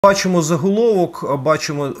Бачимо заголовок,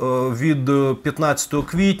 бачимо від 15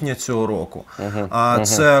 квітня цього року.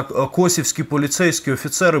 Це косівські поліцейські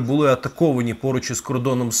офіцери були атаковані поруч із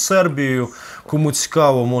кордоном з Сербією. Кому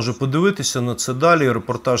цікаво, може подивитися на це далі.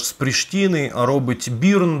 Репортаж з Пріштіни робить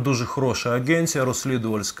Бірн, дуже хороша агенція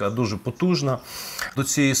розслідувальська, дуже потужна. До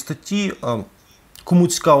цієї статті кому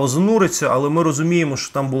цікаво зануриться, але ми розуміємо,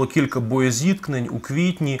 що там було кілька боєзіткнень у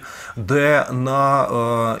квітні, де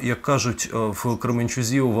як кажуть в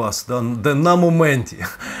Кременчузі у вас,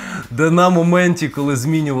 де на моменті, коли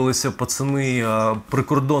змінювалися пацани,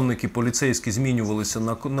 прикордонники поліцейські змінювалися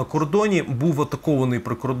на кордоні, був атакований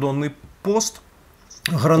прикордонний пост.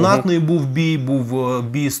 Гранатний був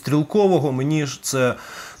бій стрілкового, мені ж це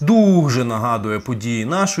дуже нагадує події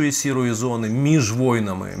нашої сірої зони між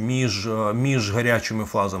війнами, між гарячими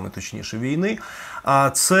фазами, точніше, війни. А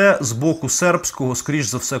це з боку сербського, скоріш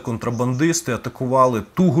за все, контрабандисти атакували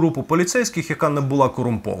ту групу поліцейських, яка не була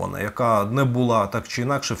корумпована, яка не була так чи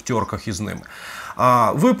інакше в тьорках із ними.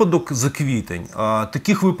 Випадок за квітень.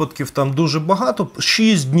 Таких випадків там дуже багато.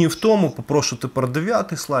 6 днів тому, попрошу тепер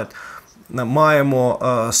 9-й слайд, маємо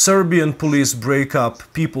Serbian police break up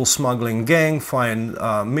people smuggling gang, find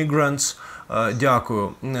migrants.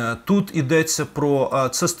 Дякую. Тут йдеться про,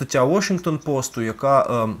 це стаття Washington Post,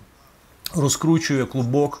 яка розкручує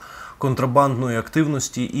клубок контрабандної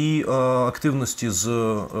активності і активності з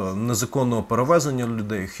незаконного перевезення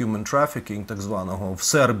людей, human trafficking так званого, в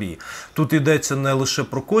Сербії. Тут йдеться не лише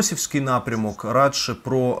про косівський напрямок, радше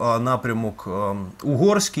про напрямок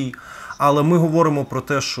угорський. Але ми говоримо про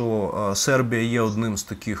те, що Сербія є одним з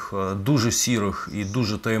таких дуже сірих і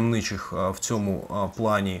дуже таємничих в цьому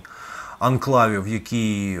плані анклавів,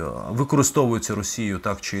 які використовуються Росією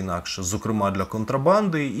так чи інакше, зокрема для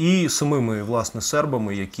контрабанди, і самими, власне,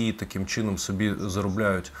 сербами, які таким чином собі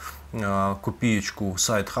заробляють копієчку,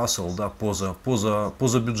 сайд-хасл,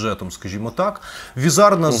 поза бюджетом, скажімо так.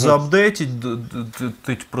 Візар нас заапдейтить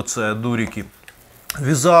про це, дуріки.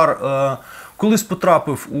 Візар колись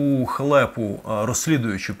потрапив у халепу,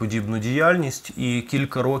 розслідуючи подібну діяльність, і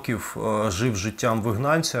кілька років жив життям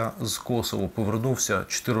вигнанця з Косово, повернувся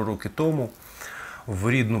 4 роки тому в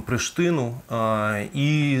рідну Приштину,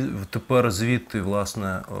 і тепер звідти,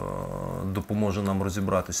 власне, допоможе нам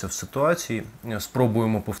розібратися в ситуації.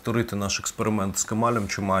 Спробуємо повторити наш експеримент з Кемалем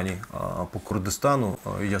Чумані по Курдистану,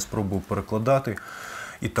 я спробую перекладати.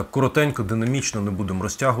 І так коротенько, динамічно, не будемо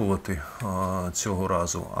розтягувати цього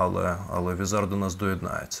разу, але Візар до нас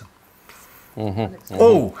доєднається.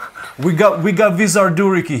 Oh, we got Vizar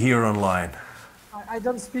Duriki here online. I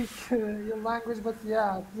don't speak your language, but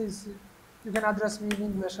yeah, please, you can address me in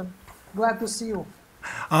English. I'm glad to see you.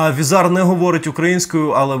 Візар не говорить українською,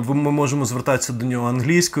 але ми можемо звертатися до нього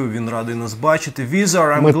англійською, він радий нас бачити. Візар,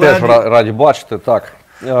 I'm glad... Ми теж раді бачити, так.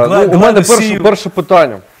 У мене перше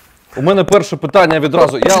питання. У мене перше питання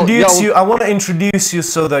відразу. I want to introduce you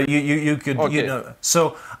so that you could, you know.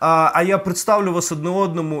 So, а я представлю вас одне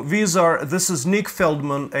одному. Vizar, this is Nick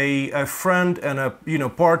Feldman, a friend and a, you know,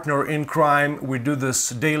 partner in crime. We do this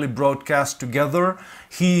daily broadcast together.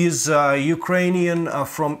 He's Ukrainian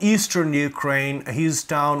from eastern Ukraine. His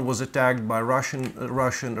town was attacked by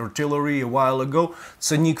Russian artillery a while ago.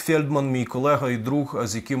 Це Нік Фельдман, мій колега і друг,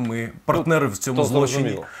 з яким ми партнери в цьому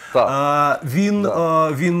злочині.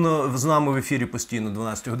 Він з нами в ефірі постійно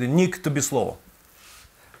 12 годин. Нік, тобі слово.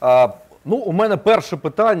 Ну, у мене перше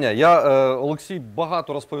питання. Олексій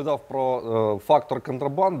багато розповідав про фактор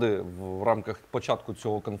контрабанди в рамках початку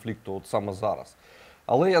цього конфлікту, от саме зараз.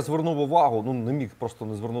 Але я звернув увагу, ну не міг просто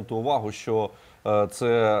не звернути увагу, що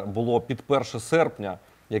це було під 1 серпня,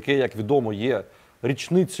 яке, як відомо, є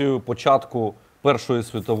річницею початку Першої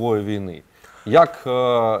світової війни. Як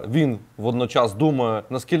він водночас думає,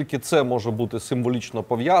 наскільки це може бути символічно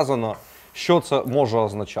пов'язано, що це може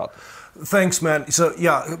означати? Thanks, man. So,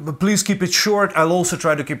 yeah, please keep it short. I'll also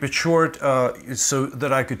try to keep it short so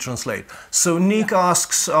that I could translate. So, Nick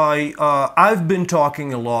asks, I've been talking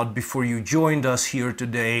a lot before you joined us here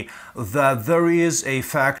today that there is a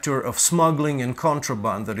factor of smuggling and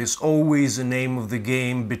contraband that is always a name of the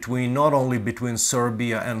game between, not only between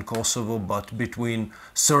Serbia and Kosovo, but between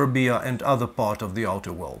Serbia and other part of the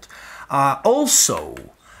outer world. Also,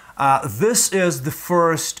 this is the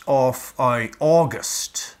 1st of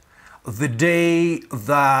August. The day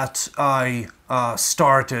that I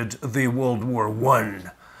started the World War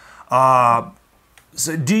I.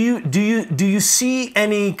 So do you see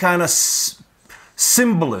any kind of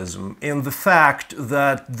symbolism in the fact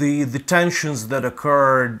that the tensions that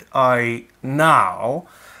occurred now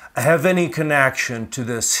have any connection to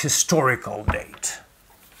this historical date?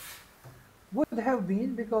 Would have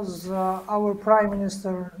been because our Prime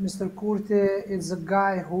Minister, Mr. Kurti, is a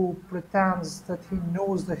guy who pretends that he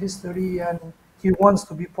knows the history and he wants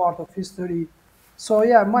to be part of history. So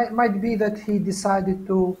yeah, might be that he decided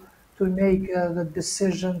to make the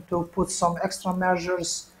decision to put some extra measures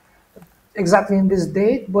exactly in this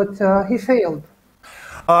date, but he failed.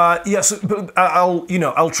 Yes,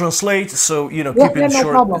 I'll translate, so, keep it no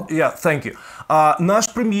short. problem. Yeah, thank you. Наш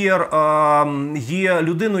прем'єр є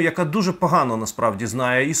людиною, яка дуже погано насправді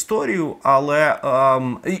знає історію, але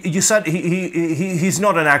you said he's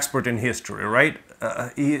not an expert in history, right?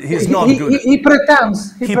 He's not good. He pretends.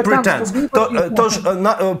 He pretends. Тож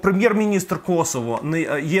прем'єр-міністр Косово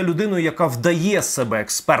є людиною, яка вдає з себе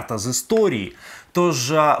експерта з історії.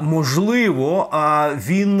 Тож, можливо,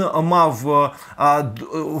 він мав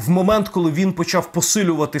в момент, коли він почав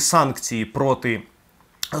посилювати санкції проти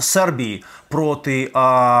Сербії, проти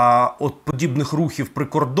подібних рухів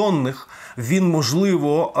прикордонних, він,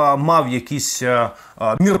 можливо, мав якісь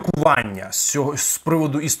міркування з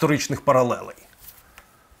приводу історичних паралелей.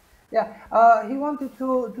 Yeah, he wanted to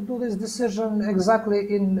do this decision exactly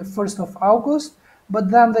in 1st of August, but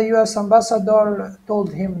then the US ambassador told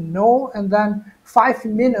him no, and then 5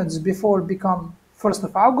 minutes before become 1st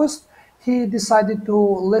of August, he decided to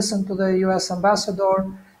listen to the US ambassador,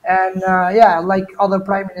 and like other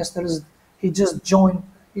prime ministers, he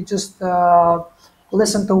just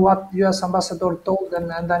listened to what US ambassador told,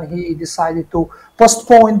 and then he decided to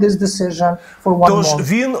postpone this decision for 1 month. Тож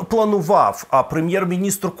він планував,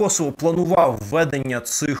 прем'єр-міністр Косово планував введення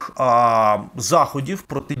цих заходів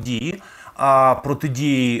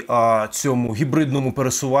протидії цьому гібридному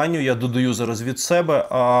пересуванню, я додаю зараз від себе,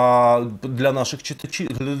 для наших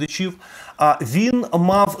глядачів. Він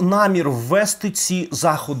мав намір ввести ці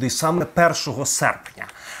заходи саме 1 серпня.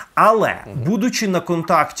 Але, будучи на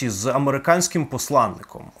контакті з американським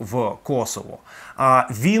посланником в Косово,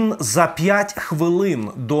 він за 5 хвилин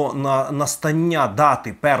до настання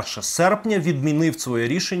дати 1 серпня відмінив своє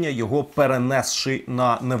рішення, його перенесши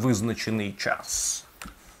на невизначений час.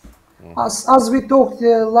 As we talked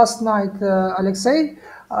last night, Alexei,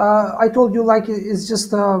 I told you like it's just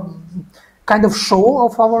a kind of show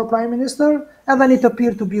of our prime minister, and then it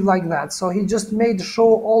appeared to be like that. So he just made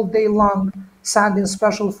show all day long, sending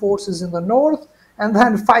special forces in the north, and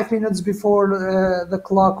then 5 minutes before the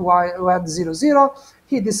clock went 00,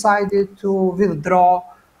 he decided to withdraw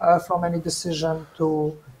from any decision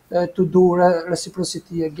to do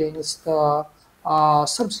reciprocity against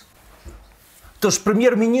Serbs. Тож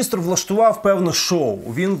прем'єр-міністр влаштував певне шоу.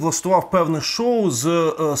 Він влаштував певне шоу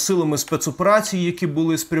з силами спецоперації, які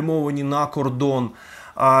були спрямовані на кордон.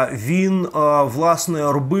 Він,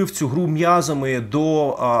 власне, робив цю гру м'язами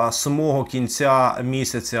до самого кінця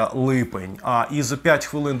місяця липень. І за 5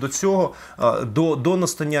 хвилин до цього, до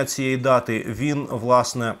настання цієї дати, він,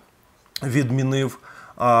 власне,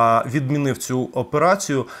 відмінив цю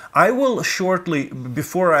операцію. I will shortly,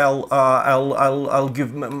 before I'll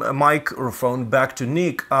give microphone back to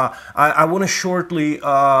Nick, I want to shortly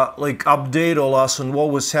update all us on what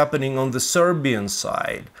was happening on the Serbian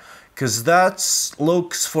side. Because that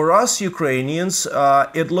looks, for us Ukrainians,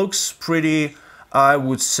 it looks pretty, I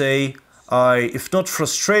would say, if not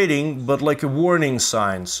frustrating, but like a warning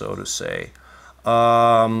sign, so to say.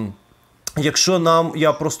 Якщо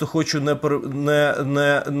я просто хочу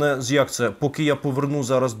поки я поверну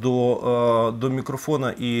зараз до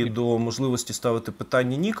мікрофона і до можливості ставити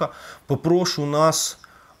питання Ніка, попрошу нас,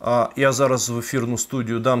 я зараз в ефірну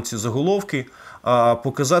студію дам ці заголовки,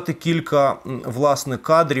 показати кілька, власне,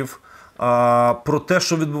 кадрів про те,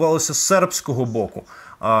 що відбувалося з сербського боку.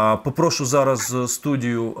 Попрошу зараз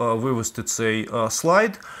студію вивести цей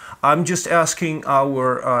слайд. I'm just asking our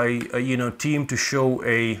team to show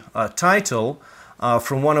a title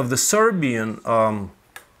from one of the Serbian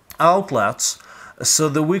outlets, so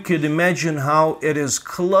that we could imagine how it is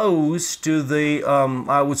close to the,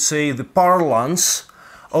 I would say, the parlance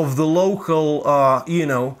of the local,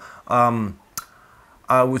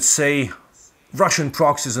 I would say, Russian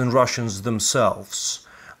proxies and Russians themselves.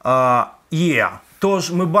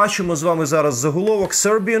 Тож, ми бачимо з вами зараз заголовок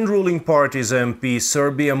Serbian ruling party's MP,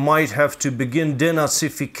 Serbia might have to begin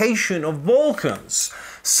denazification of Balkans.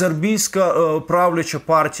 Сербійська правляча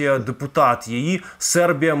партія, депутат її,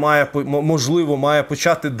 Сербія можливо має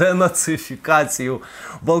почати денацифікацію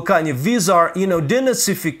Балканів. These are,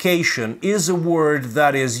 denazification is a word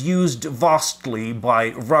that is used vastly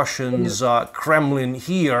by Russians, Kremlin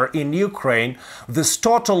here in Ukraine. This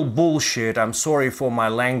total bullshit, I'm sorry for my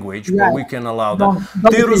language, but we can allow that.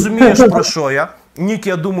 Ти розумієш, про що я? Нік,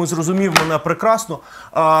 я думаю, зрозумів мене прекрасно.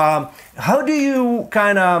 How do you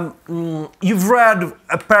kind of, you've read,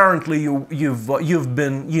 apparently you've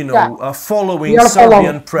been, you know, following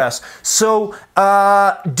Serbian press. So,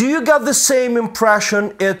 do you get the same impression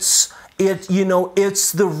it's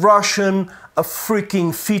the Russian freaking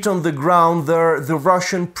feet on the ground there, the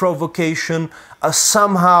Russian provocation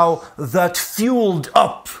somehow that fueled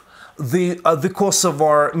up the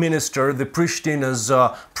Kosovo minister, the Prishtina's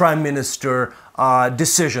prime minister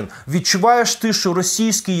decision. Відчуваєш ти, що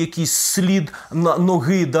російський якийсь слід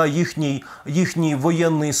ноги, да, їхній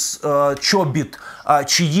воєнний чобіт,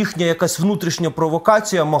 чи їхня якась внутрішня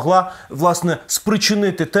провокація могла, власне,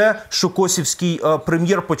 спричинити те, що косівський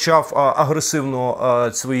прем'єр почав агресивно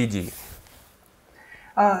свої дії?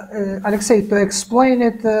 Alexei, to explain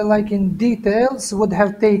it like in details would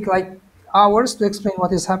have taken like hours to explain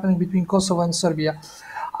what is happening between Kosovo and Serbia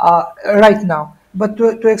right now. But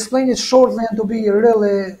to explain it shortly and to be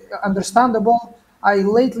really understandable, I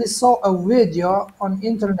lately saw a video on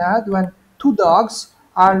internet when two dogs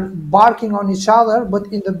are barking on each other, but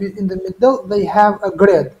in the middle they have a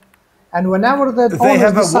grid. And whenever the they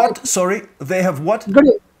have a what? Sorry, they have what?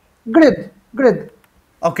 Grid.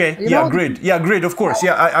 Okay, yeah, grid. Yeah, grid, of course.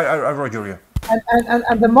 Yeah, I roger you.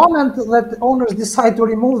 And the moment that owners decide to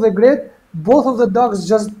remove the grid, both of the dogs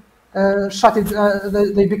just shut it,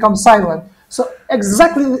 they become silent. So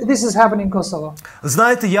exactly this is happening in Kosovo.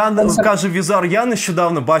 Знаєте, каже Візар, я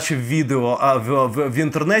нещодавно бачив відео в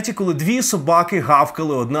інтернеті, коли дві собаки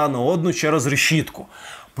гавкали одна на одну через решітку.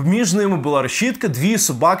 Між ними була решітка, дві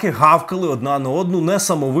собаки гавкали одна на одну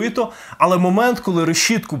несамовито, але момент, коли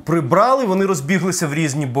решітку прибрали, вони розбіглися в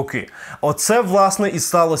різні боки. Оце, власне, і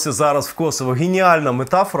сталося зараз в Косово. Геніальна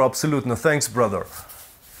метафора, абсолютно. Thanks, brother.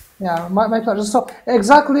 Yeah, my pleasure. So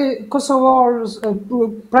exactly, Kosovo's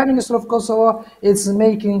Prime Minister of Kosovo is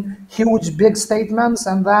making huge, big statements,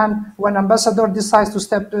 and then when ambassador decides to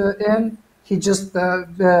step in, he just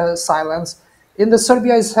silence. In the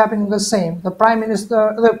Serbia is happening the same.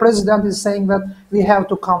 The president is saying that we have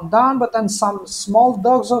to calm down, but then some small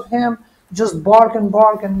dogs of him just bark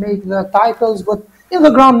and make the titles, but in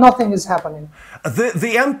the ground nothing is happening.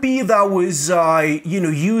 The MP that was,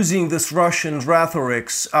 using this Russian rhetoric,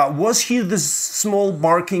 was he this small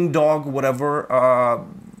barking dog, whatever?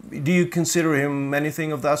 Do you consider him anything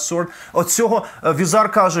of that sort? От цього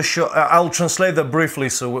Візар каже, що I'll translate that briefly,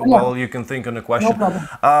 so while you can think on the question. No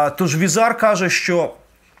problem. Тож Візар каже, що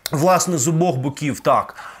власне з обох боків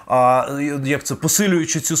так. Як це,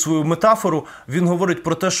 посилюючи цю свою метафору, він говорить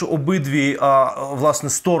про те, що обидві власне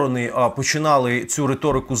сторони починали цю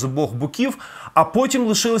риторику з обох боків, а потім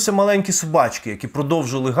лишилися маленькі собачки, які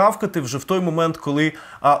продовжили гавкати вже в той момент, коли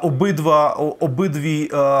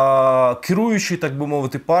обидві керуючі, так би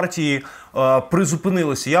мовити, партії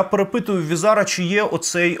призупинилися. Я перепитую Візара, чи є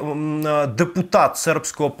оцей депутат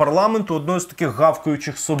сербського парламенту одною з таких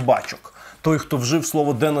гавкаючих собачок. Той, хто вжив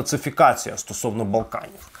слово денацифікація стосовно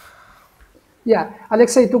Балканів. Yeah,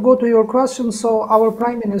 Alexei, to go to your question, so our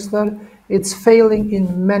Prime Minister, it's failing in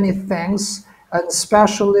many things, and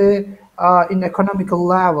especially in economical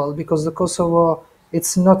level, because the Kosovo,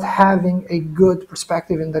 it's not having a good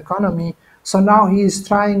perspective in the economy. So now he is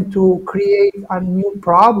trying to create a new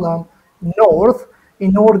problem north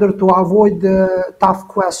in order to avoid the tough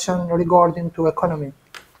question regarding to economy.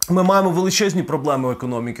 Ми маємо величезні проблеми у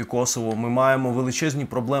економіки Косово, ми маємо величезні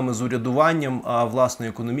проблеми з урядуванням власної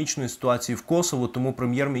економічної ситуації в Косово, тому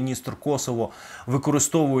прем'єр-міністр Косово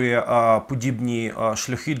використовує подібні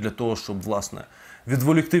шляхи для того, щоб, власне,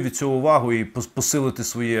 відволікти від цього увагу і посилити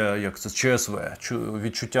своє, ЧСВ,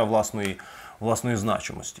 відчуття власної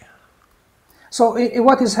значимості. So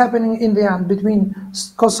what is happening in the end between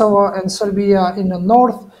Kosovo and Serbia in the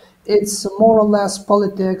north? It's more or less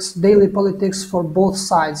politics, daily politics for both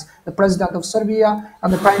sides, the president of Serbia and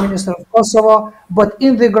the prime minister of Kosovo, but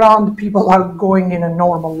in the ground people are going in a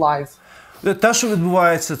normal life. Те, що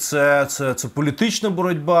відбувається, це політична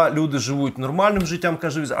боротьба, люди живуть нормальним життям,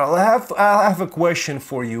 каже Візар. I have a question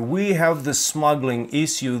for you. We have this smuggling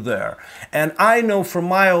issue there. And I know from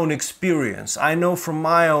my own experience, I know from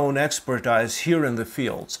my own expertise here in the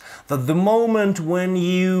fields, that the moment when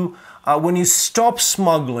you stop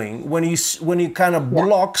smuggling, when you kind of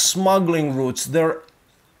block smuggling routes, there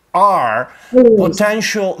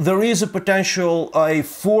is a potential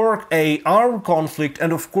for an armed conflict,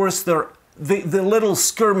 and of course the little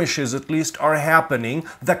skirmishes at least are happening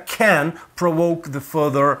that can provoke the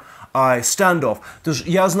further standoff. Тож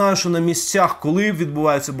я знаю, що на місцях, коли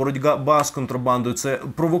відбувається боротьба з контрабандою, це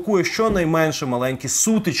провокує щонайменше маленькі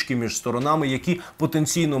сутички між сторонами, які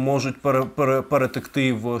потенційно можуть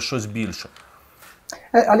перетекти в щось більше.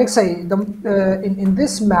 Alexei, in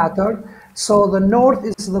this matter, so the north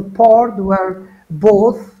is the part where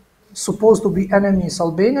both supposed to be enemies,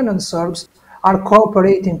 Albanian and Serbs, are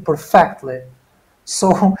cooperating perfectly. So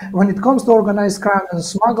when it comes to organized crime and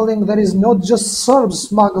smuggling, there is not just Serbs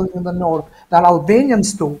smuggling in the north, there are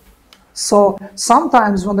Albanians too. So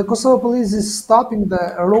sometimes when the Kosovo police is stopping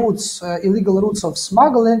the routes, illegal routes of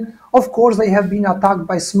smuggling, of course they have been attacked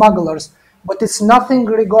by smugglers, but it's nothing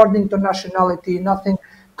regarding to nationality, nothing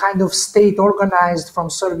kind of state organized from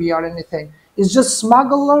Serbia or anything. It's just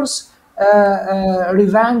smugglers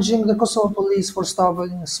revenging the Kosovo police for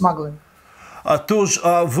stopping smuggling. Тож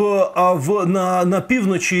на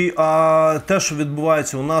півночі те, що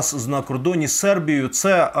відбувається у нас на кордоні з Сербією,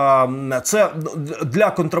 це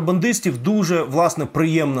для контрабандистів дуже, власне,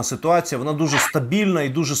 приємна ситуація, вона дуже стабільна і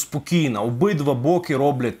дуже спокійна. Обидва боки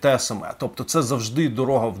роблять те саме, тобто це завжди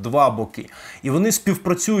дорога в два боки. І вони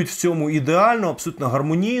співпрацюють в цьому ідеально, абсолютно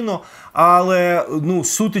гармонійно, але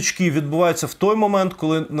сутички відбуваються в той момент,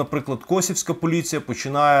 коли, наприклад, косівська поліція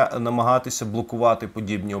починає намагатися блокувати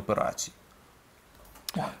подібні операції.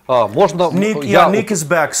 Nick is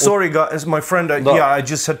back. Sorry, guys, my friend. I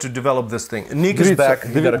just had to develop this thing. Nick is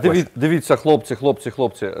back. Дивіться,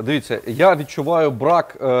 хлопці. Дивіться, я відчуваю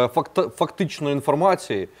брак фактичної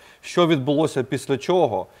інформації, що відбулося після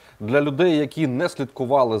чого. Для людей, які не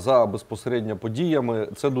слідкували за безпосередньо подіями,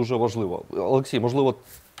 це дуже важливо. Олексій, можливо,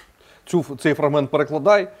 цей фрагмент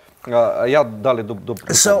перекладай, а я далі до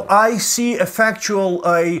So I see a factual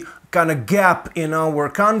kind of gap in our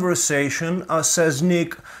conversation, says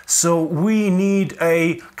Nick. So we need a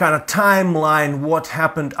kind of timeline. What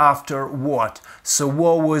happened after what? So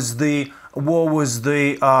what was the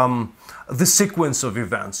sequence of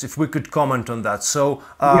events? If we could comment on that. So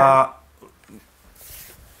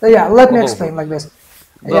let me explain like this.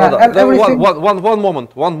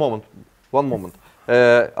 One moment.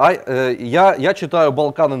 Я читаю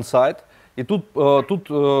Balkan Insight, і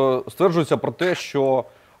тут стверджується про те, що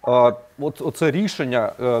оце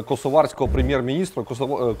рішення косоварського прем'єр-міністра,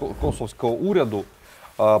 косовського уряду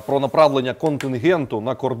про направлення контингенту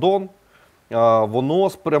на кордон,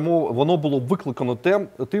 воно було викликано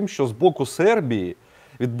тим, що з боку Сербії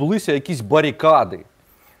відбулися якісь барикади,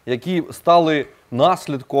 які стали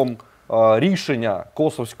наслідком рішення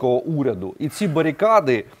косовського уряду. І ці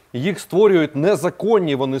барикади, їх створюють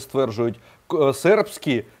незаконні, вони стверджують,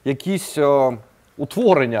 сербські якісь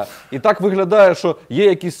утворення. І так виглядає, що є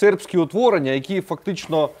якісь сербські утворення, які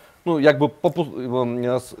фактично,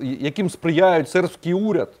 яким сприяють сербський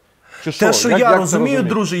уряд. Те, що я розумію,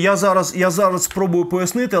 друже, я зараз спробую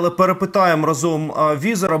пояснити, але перепитаємо разом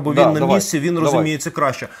Візера, бо він на місці, він розуміє це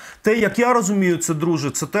краще. Те, як я розумію це,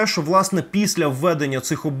 друже, це те, що, власне, після введення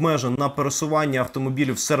цих обмежень на пересування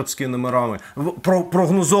автомобілів з сербськими номерами,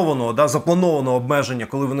 прогнозованого, запланованого обмеження,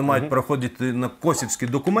 коли вони мають переходити на косівські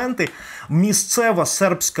документи, місцева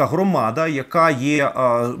сербська громада, яка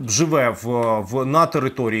живе на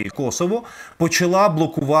території Косово, почала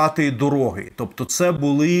блокувати дороги. Тобто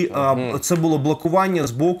це було блокування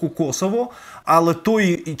з боку Косово, але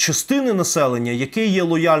тої частини населення, яке є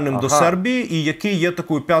лояльним до Сербії і яке є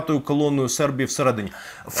такою п'ятою колоною Сербії всередині.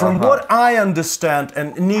 From what I understand,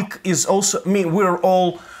 and Nick is also, we're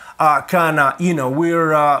all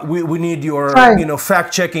we need your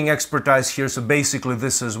fact-checking expertise here, so basically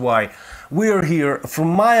this is why we're here. From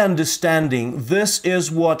my understanding, this is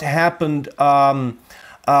what happened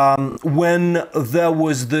when there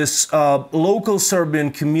was this local Serbian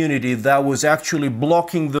community that was actually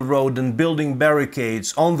blocking the road and building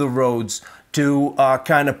barricades on the roads to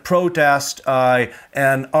kind of protest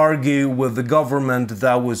and argue with the government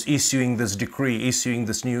that was issuing this decree, issuing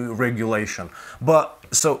this new regulation. But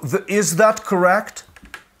so is that correct?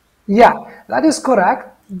 Yeah, that is correct,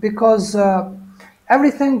 because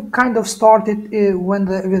everything kind of started when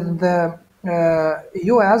the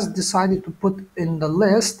US decided to put in the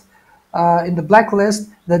list, in the blacklist,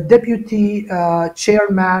 the deputy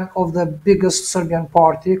chairman of the biggest Serbian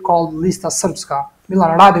party called Lista Srpska,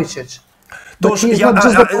 Milan Radojčić.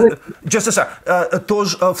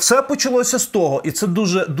 Тож, все почалося з того, і це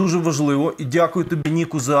дуже важливо, і дякую тобі,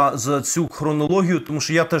 Ніку, за цю хронологію, тому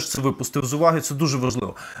що я теж це випустив з уваги, це дуже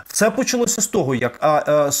важливо. Це почалося з того, як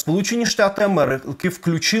Сполучені Штати Америки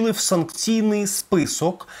включили в санкційний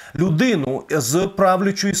список людину з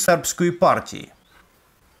правлячої сербської партії.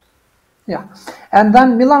 Yeah, and then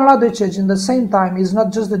Milan Radojčić, in the same time, is not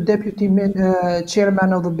just the deputy chairman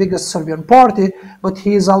of the biggest Serbian party, but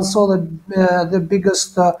he is also the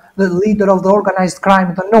biggest, the leader of the organized crime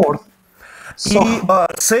in the north. So, і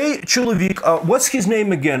цей чоловік, what's his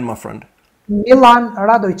name again, my friend? Milan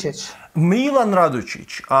Radojčić. Мілан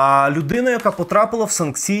Радойчич, людина, яка потрапила в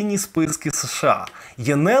санкційні списки США,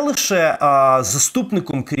 є не лише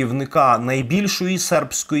заступником керівника найбільшої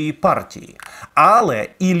сербської партії, але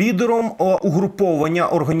і лідером угруповання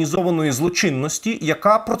організованої злочинності,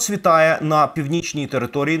 яка процвітає на північній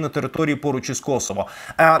території, на території поруч із Косово.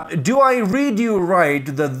 Do I read you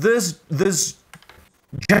right that this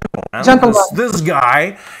this guy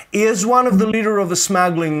is one of the leader of the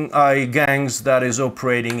smuggling gangs that is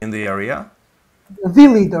operating in the area? The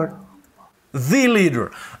leader. The leader.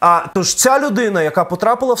 Тож ця людина, яка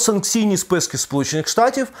потрапила в санкційні списки Сполучених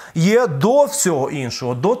Штатів, є до всього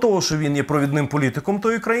іншого, до того, що він є провідним політиком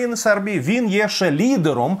тої країни, Сербії, він є ще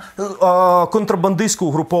лідером контрабандистського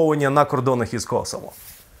угруповання на кордонах із Косово.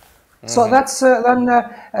 So that's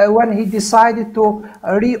when he decided to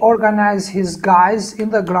reorganize his guys in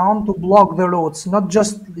the ground to block the roads, not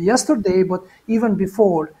just yesterday, but even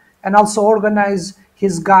before, and also organize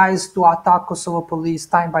his guys to attack Kosovo police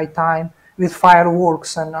time by time with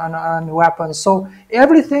fireworks and weapons. So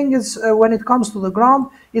everything is, when it comes to the ground,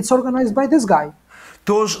 it's organized by this guy.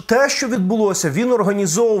 Тож те, що відбулося, він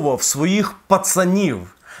організовував своїх пацанів,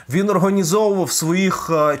 він організовував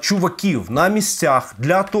своїх чуваків на місцях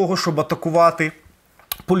для того, щоб атакувати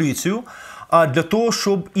поліцію,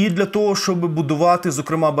 для того, щоб будувати,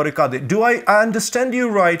 зокрема, барикади. Do I understand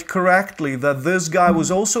you right correctly that this guy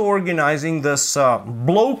was also organizing this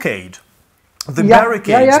blockade, the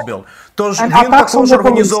barricades built? Тож він також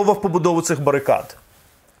організовував побудову цих барикад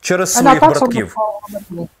через своїх братків.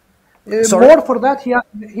 More for that,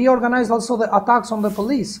 he organized also the attacks on the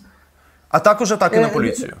police. А також атаки на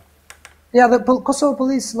поліцію. Yeah, the Kosovo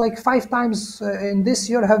police like 5 times in this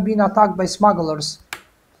year have been attacked by smugglers.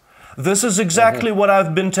 This is exactly what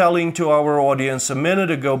I've been telling to our audience a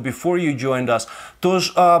minute ago before you joined us.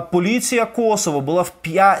 Тож поліція Косово була в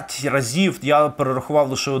 5 разів, я перерахував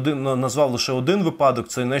лише назвав лише один випадок,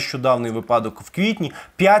 це нещодавний випадок в квітні,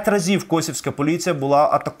 5 разів косівська поліція була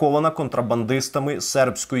атакована контрабандистами з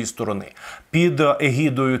сербської сторони під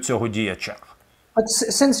егідою цього діяча. But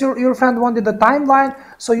since your friend wanted the timeline,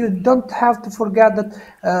 so you don't have to forget that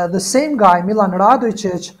the same guy, Milan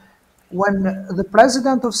Radojcic, when the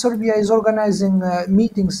president of Serbia is organizing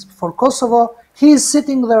meetings for Kosovo, he is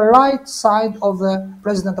sitting the right side of the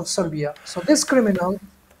president of Serbia. So this criminal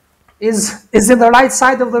is in the right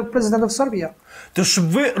side of the president of Serbia. Тож,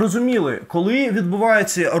 щоб ви розуміли, коли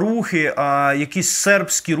відбуваються рухи, якісь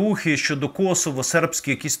сербські рухи щодо Косово,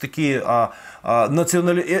 сербські якісь такі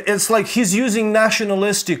it's like he's using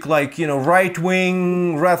nationalistic, like, you know,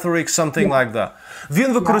 right-wing rhetoric, something like that.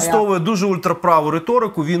 Він використовує дуже ультраправу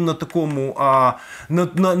риторику, він на такому,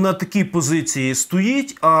 на такій позиції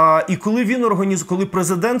стоїть, і коли коли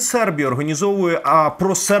президент Сербії організовує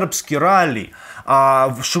просербські ралі,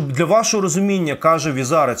 щоб для вашого розуміння, каже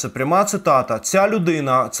Візаре, це пряма цитата, ця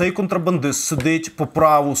людина, цей контрабандист сидить по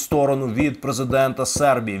праву сторону від президента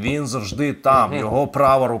Сербії, він завжди там, його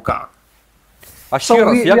права рука. А ще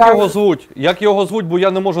раз, як його звуть, бо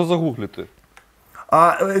я не можу загуглити.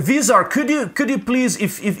 Vizar, could you please,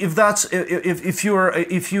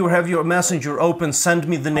 if you have your messenger open, send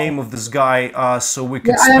me the name of this guy so we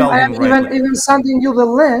can spell him right. I'm even sending you the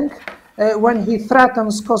link when he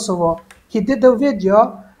threatens Kosovo. He did a video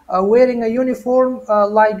wearing a uniform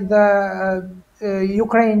like the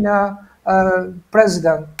Ukraine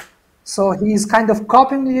president. So he's kind of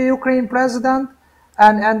copying the Ukraine president.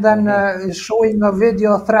 And then showing a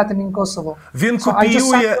video threatening Kosovo.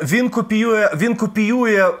 Він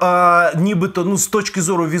копіює, нібито, ну, з точки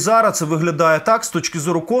зору Візара це виглядає так, з точки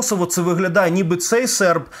зору Косово це виглядає, ніби цей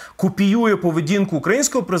серб копіює поведінку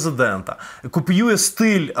українського президента, копіює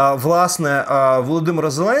стиль, власне, Володимира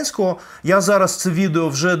Зеленського. Я зараз це відео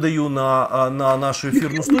вже даю на нашу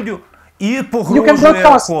ефірну студію і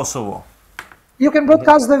погрожує Косово. You can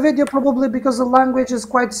broadcast the video probably because the language is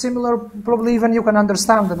quite similar, probably even you can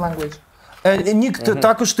understand the language. Нік,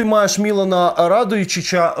 також ти маєш Мілана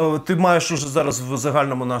Радойчича, ти маєш уже зараз в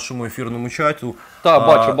загальному нашому ефірному чаті.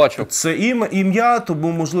 Так, бачу. Це ім'я,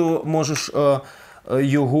 тому, можливо, можеш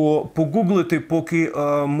його погуглити, поки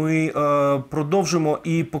ми продовжимо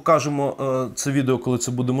і покажемо це відео, коли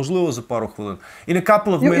це буде можливо, за пару хвилин. In a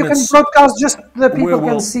couple of minutes, you can broadcast just the people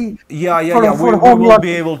can see. We will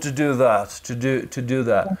be able to do that, to do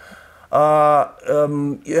that.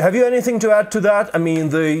 Have you anything to add to that? I mean,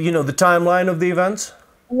 the timeline of the events?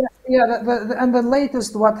 And the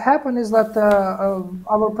latest what happened is that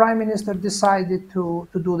our Prime Minister decided to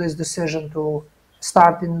do this decision to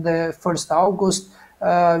start in the 1st August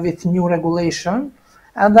with new regulation.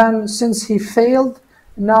 And then since he failed,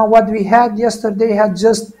 now what we had yesterday had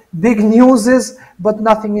just big newses, but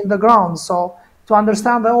nothing in the ground. So to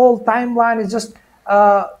understand the whole timeline is just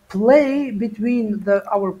play between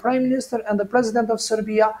our prime minister and the president of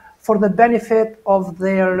Serbia for the benefit of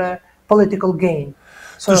their political gain.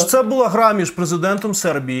 Тож це була гра між президентом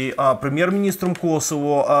Сербії, прем'єр-міністром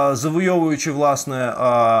Косово, завойовуючи, власне,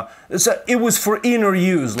 it was for inner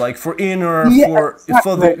use, like for inner,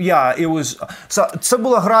 for the, yeah, it was, це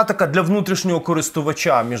була гра така для внутрішнього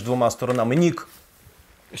користувача між двома сторонами. Нік?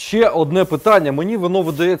 Ще одне питання, мені воно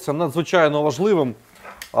видається надзвичайно важливим.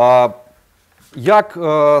 Як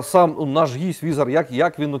сам наш гість Візар,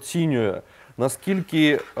 як він оцінює,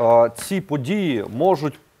 наскільки ці події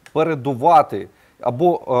можуть передувати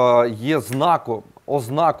або є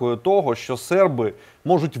ознакою того, що серби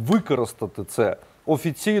можуть використати це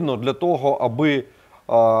офіційно для того, аби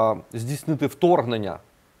здійснити вторгнення,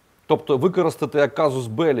 тобто використати як казус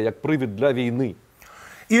беллі, як привід для війни?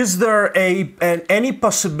 Is there any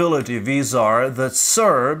possibility, Vizar, that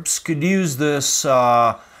Serbs could use this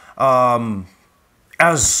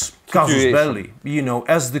as casus belli, you know,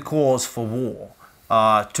 as the cause for war,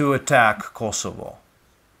 to attack Kosovo?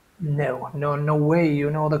 No way. You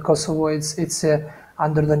know, the Kosovo, it's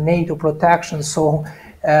under the NATO protection, so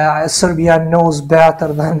Serbia knows better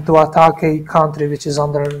than to attack a country which is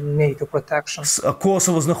under NATO protection.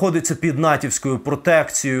 Косово знаходиться під натівською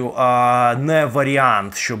протекцією, не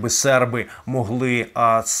варіант, щоб серби могли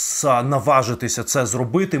наважитися це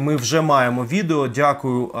зробити. Ми вже маємо відео.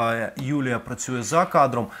 Дякую, Юлія працює за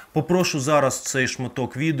кадром. Попрошу зараз цей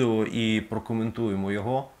шматок відео і прокоментуємо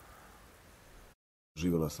його.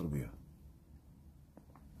 Živjela Srbija.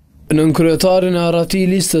 Nën kryetarin e arati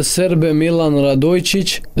listës serbe Milan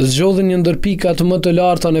Radojčić zgjodhi një ndër pikat më të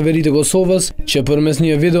larta në veri të Kosovës që përmes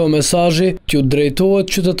një video mesazhi t'ju drejtohet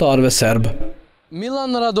qytetarëve serb.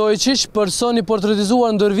 Milan Radojčić, personi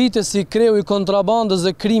portretizuar ndër vite si kreu i kontrabandës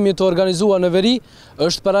dhe krimit të organizuar në veri,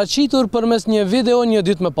 është paraqitur përmes një video një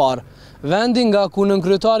ditë më parë. Vendi nga ku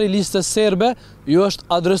nënkryetari i listës serbe ju është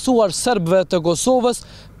adresuar serbëve të Kosovës,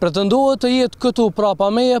 pretendohet të jetë këtu prapa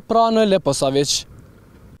meje, pra në Leposavić.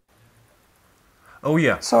 Oh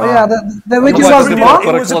yeah. So yeah, the video was long.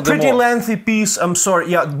 It was a pretty lengthy piece. I'm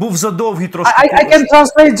sorry. Yeah, був задовгий трошки. I can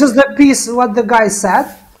translate just the piece what the guy said.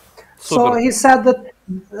 So he said that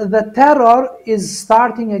the terror is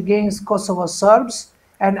starting against Kosovo Serbs,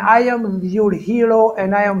 and I am your hero,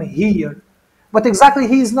 and I am here. But exactly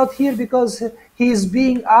he is not here because he is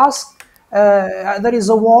being asked. There is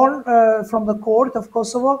a warrant from the court of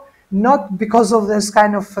Kosovo, not because of this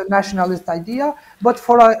kind of nationalist idea, but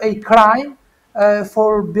for a crime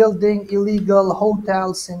for building illegal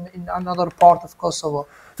hotels in another part of Kosovo.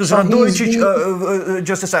 Тож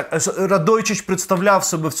Радойčić представляв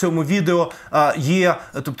себе в цьому відео, є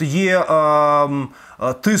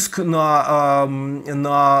тиск на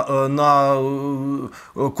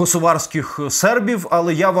косоварських сербів,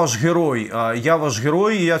 але я ваш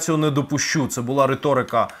герой, і я цього не допущу. Це була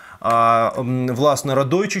риторика, власне,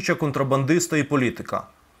 Радойčića, контрабандиста і політика.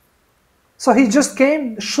 So he just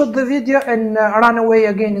came, shot the video and ran away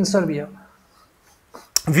again in Serbia.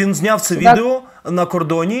 Він зняв це відео на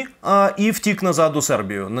кордоні і втік назад у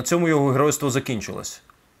Сербію. На цьому його геройство закінчилось.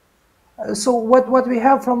 So what we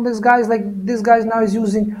have from these guys, like this guy now is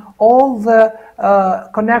using all the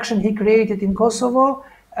connection he created in Kosovo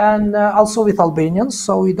and also with Albanians.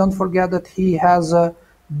 So we don't forget that he has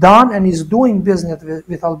done and is doing business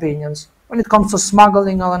with Albanians when it comes to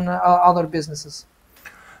smuggling and other businesses.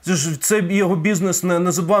 Це його бізнес,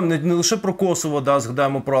 не забуваємо, не лише про Косово, да,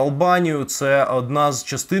 згадаємо про Албанію, це одна з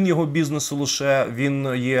частин його бізнесу лише,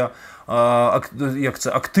 він є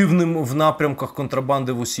активним в напрямках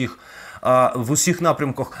контрабанди в усіх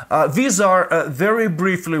напрямках. These are very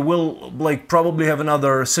briefly, we'll like probably have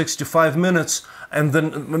another 65 minutes and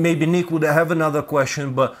then maybe Nick would have another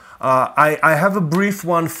question, but I have a brief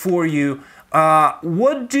one for you.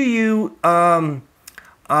 What do you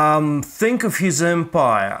think of his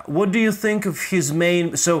empire? What do you think of his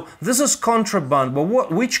main? So this is contraband, but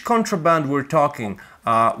which contraband we're talking?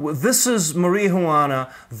 This is marijuana,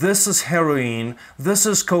 this is heroin, this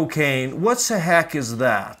is cocaine. What the heck is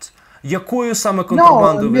that? Якою саме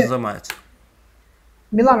контрабандою ви займаєтесь?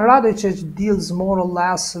 Milan Radojčić deals more or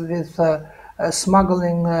less with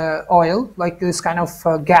smuggling oil, like this kind of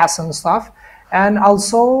gas and stuff. And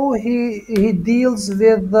also he deals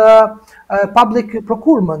with public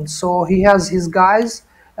procurement. So he has his guys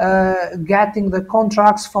getting the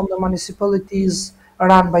contracts from the municipalities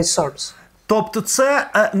run by Serbs. Тобто це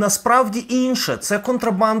насправді інше. Це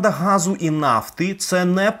контрабанда газу і нафти. Це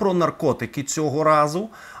не про наркотики цього разу.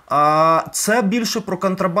 це більше про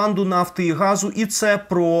контрабанду нафти і газу, і це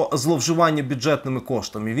про зловживання бюджетними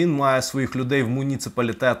коштами. Він має своїх людей в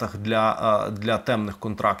муніципалітетах для темних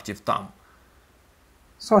контрактів там.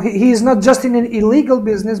 So he is not just in an illegal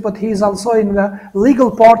business, but he is also in the legal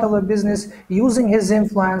part of the business, using his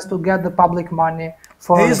influence to get the public money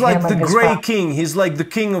for him and his He's like the gray family. king. He's like the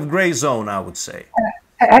king of gray zone, I would say.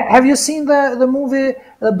 Have you seen the movie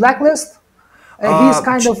The Blacklist? He's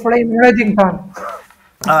kind of Raymond Reddington.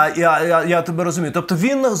 Я тебе розумію. Тобто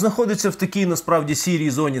він знаходиться в такій, насправді, сірій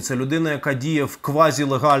зоні. Це людина, яка діє в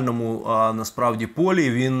квазілегальному, насправді, полі.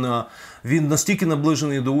 Він настільки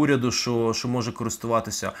наближений до уряду, що може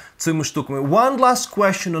користуватися цими штуками. One last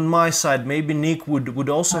question on my side. Maybe Nick would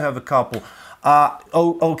also have a couple.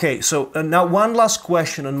 Okay, so now one last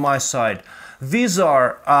question on my side. These are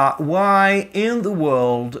why in the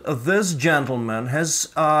world this gentleman has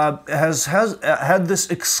had this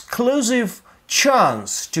exclusive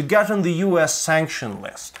chance to get on the US sanction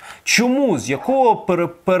list. Чому, з якого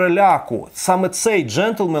переляку саме цей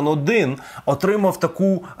джентльмен один отримав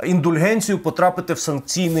таку індульгенцію потрапити в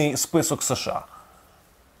санкційний список США?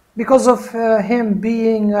 Because of him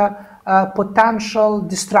being a potential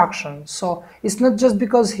distraction. So it's not just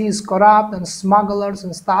because he's corrupt and smugglers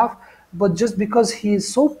and stuff, but just because he is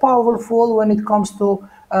so powerful when it comes to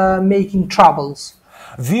making troubles.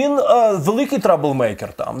 Він великий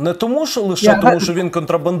траблмейкер там. Не тому, що лише тому, що він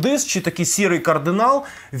контрабандист чи такий сірий кардинал.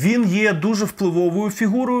 Він є дуже впливовою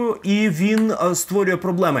фігурою і він створює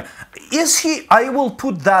проблеми. Is he, I will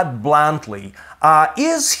put that bluntly,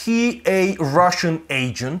 is he a Russian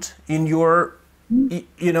agent in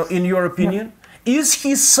your opinion? Is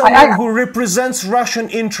he someone who represents Russian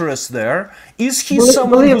interests there? Is he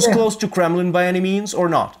someone who's close to Kremlin by any means or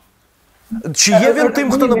not? Чи є він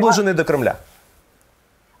тим, хто наближений до Кремля?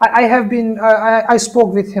 I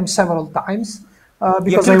spoke with him several times.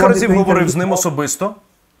 Я кілька разів говорив з ним особисто.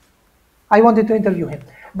 I wanted to interview him,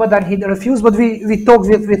 but then he refused, but we talked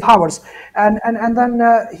with hours. And then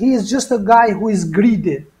he is just a guy who is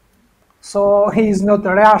greedy. So he is not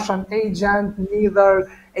a Russian agent, neither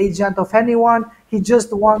agent of anyone. He just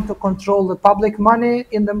wants to control the public money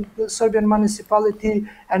in the Serbian municipality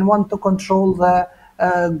and want to control the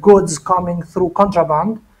goods coming through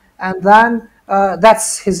contraband. And then that's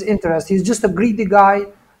his interest. He's just a greedy guy,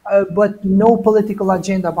 but no political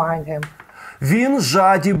agenda behind him. Він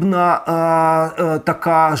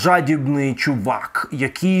жадібний чувак,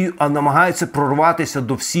 який намагається прорватися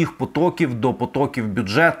до всіх потоків, до потоків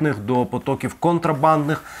бюджетних, до потоків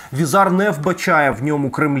контрабандних. Візар не вбачає в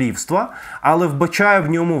ньому кремлівства, але вбачає в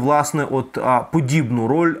ньому, власне, подібну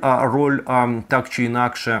роль, так чи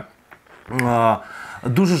інакше,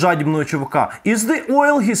 дуже жадібного чувака. Is the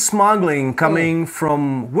oil he's smuggling coming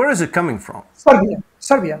from, where is it coming from?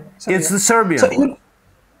 Serbia. It's the Serbian.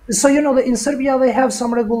 So you know that in Serbia they have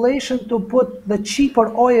some regulation to put the cheaper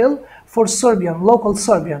oil for local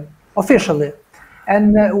Serbian, officially. And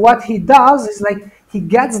what he does is like he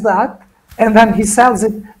gets that and then he sells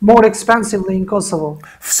it more expensively in Kosovo.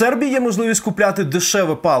 В Сербії є можливість купляти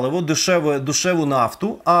дешеве паливо, дешеву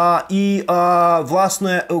нафту, і,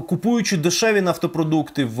 власне, купуючи дешеві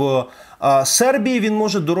нафтопродукти в Сербії, він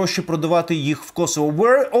може дорожче продавати їх в Kosovo.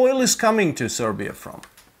 Where oil is coming to Serbia from?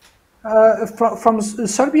 From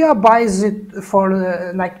Serbia buys it for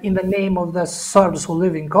like in the name of the Serbs who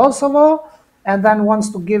live in Kosovo, and then wants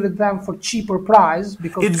to give it them for cheaper price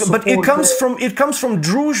because. But it comes from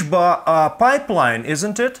Druzhba pipeline,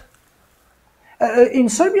 isn't it? In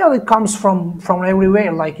Serbia, it comes from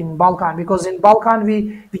everywhere, like in Balkan, because in Balkan we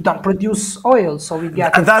don't produce oil, so we get.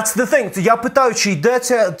 And that's the thing. Я питаю, чи йде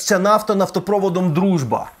ця нафта нафтопроводом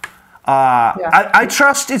Дружба? I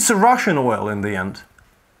trust it's a Russian oil in the end.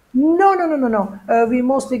 No. We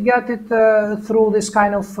mostly get it through this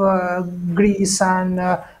kind of Greece and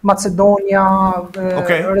Macedonia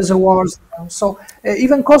reservoirs. So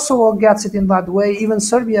even Kosovo gets it in that way. Even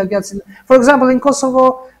Serbia gets it. For example, in Kosovo,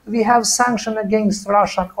 we have sanction against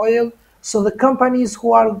Russian oil. So the companies who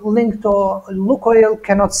are linked to Lukoil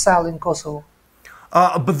cannot sell in Kosovo.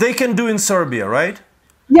 But they can do in Serbia, right?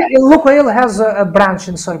 Yeah, Lukoil has a branch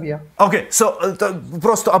in Serbia. Окей,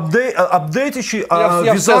 просто апдейтичі...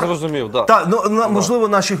 Я все зрозумів, так. Так, можливо,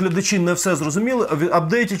 наші глядачі не все зрозуміли.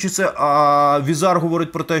 Апдейтичі це, Візар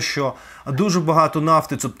говорить про те, що дуже багато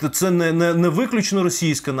нафти, це не виключно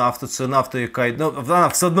російська нафта, це нафта, яка йде, вона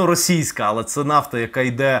все одно російська, але це нафта, яка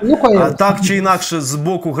йде так чи інакше з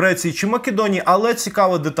боку Греції чи Македонії. Але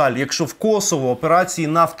цікава деталь, якщо в Косово операції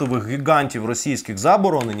нафтових гігантів російських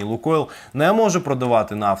заборонені, Лукойл не може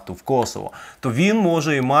продавати нафту в Косово, то він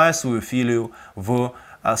може і має свою філію в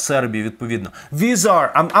Сербії, відповідно.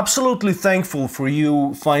 Візар, I'm absolutely thankful for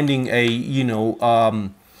you finding a, you know,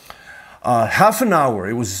 half an hour.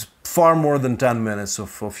 It was far more than 10 minutes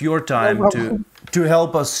of your time to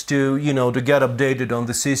help us to, you know, to get updated on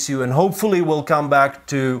this issue, and hopefully we'll come back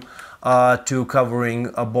to covering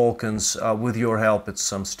Balkans with your help at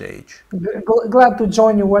some stage. Glad to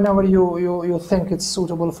join you whenever you think it's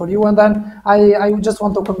suitable for you. And then I just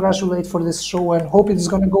want to congratulate for this show and hope it's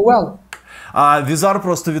going to go well. Візар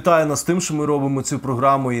просто вітає нас тим, що ми робимо цю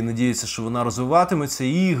програму і надіється, що вона розвиватиметься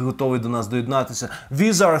і готовий до нас доєднатися.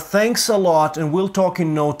 Візар, thanks a lot and we'll talk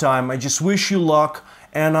in no time. I just wish you luck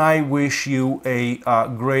and I wish you a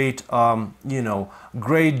great, you know,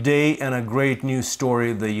 great day and a great news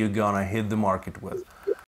story that you're gonna hit the market with.